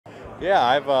Yeah,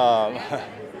 I've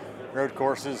road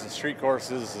courses and street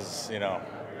courses is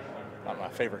not my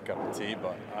favorite cup of tea,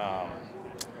 but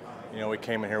we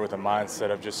came in here with a mindset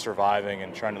of just surviving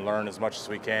and trying to learn as much as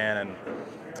we can, and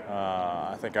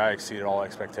I think I exceeded all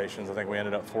expectations. I think we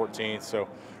ended up 14th, so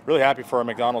really happy for our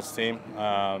McDonald's team.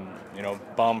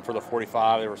 Bummed for the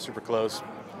 45; they were super close.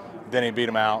 Then he beat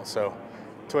them out, so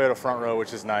Toyota front row,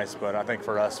 which is nice, but I think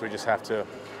for us, we just have to,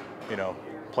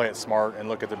 play it smart and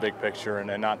look at the big picture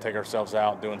and not take ourselves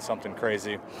out doing something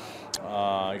crazy. You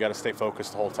got to stay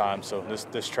focused the whole time. So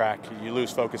this track, you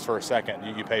lose focus for a second,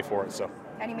 you pay for it. So.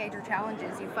 Any major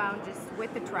challenges you found just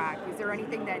with the track? Is there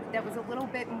anything that was a little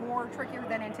bit more trickier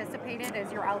than anticipated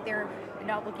as you're out there and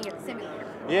not looking at the simulator?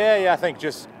 Yeah, I think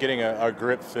just getting a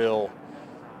grip feel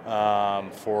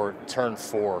for turn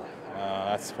 4.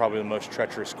 That's probably the most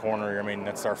treacherous corner. I mean,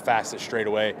 that's our fastest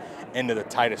straightaway into the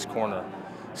tightest corner.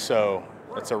 So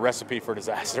it's a recipe for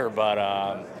disaster,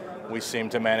 but we seem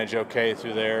to manage okay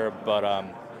through there, but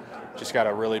just got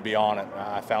to really be on it.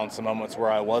 I found some moments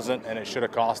where I wasn't, and it should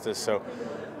have cost us, so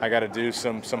I got to do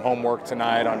some homework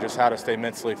tonight on just how to stay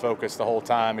mentally focused the whole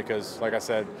time, because, like I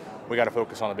said, we got to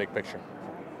focus on the big picture.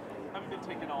 I've been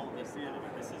taking all of this in. I mean,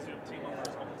 this is your team, your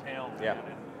hometown, yeah.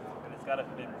 And it's got to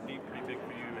be pretty big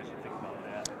for you as you think about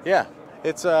that. Yeah,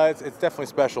 it's definitely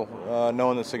special,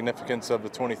 knowing the significance of the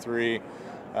 23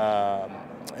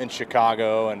 in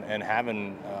Chicago and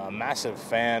having massive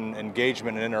fan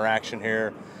engagement and interaction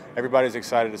here. Everybody's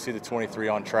excited to see the 23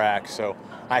 on track, so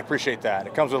I appreciate that.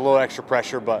 It comes with a little extra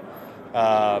pressure, but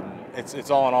it's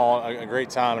all in all a great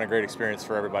time and a great experience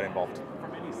for everybody involved.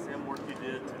 From any sim work you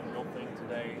did to the real thing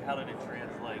today, how did it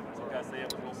translate? Some guys say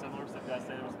it was real similar, some guys say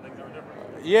there was things that were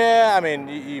different. Yeah, I mean,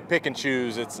 you pick and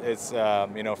choose. It's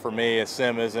for me, a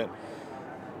sim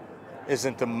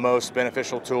isn't the most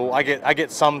beneficial tool. I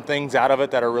get some things out of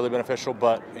it that are really beneficial,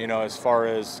 but as far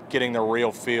as getting the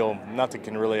real feel, nothing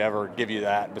can really ever give you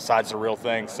that besides the real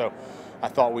thing. So I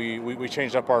thought we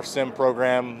changed up our sim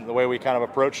program, the way we kind of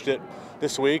approached it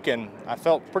this week, and I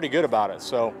felt pretty good about it.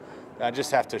 So I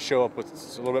just have to show up with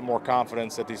a little bit more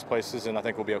confidence at these places, and I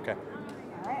think we'll be okay.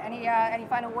 All right, any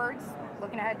final words?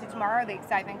 Looking ahead to tomorrow, the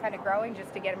excitement kind of growing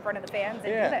just to get in front of the fans and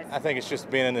do this. I think it's just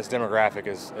being in this demographic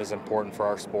is important for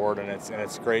our sport, and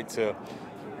it's great to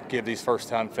give these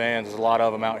first-time fans, there's a lot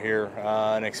of them out here,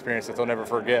 an experience that they'll never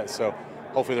forget. So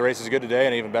hopefully the race is good today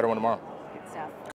and an even better one tomorrow.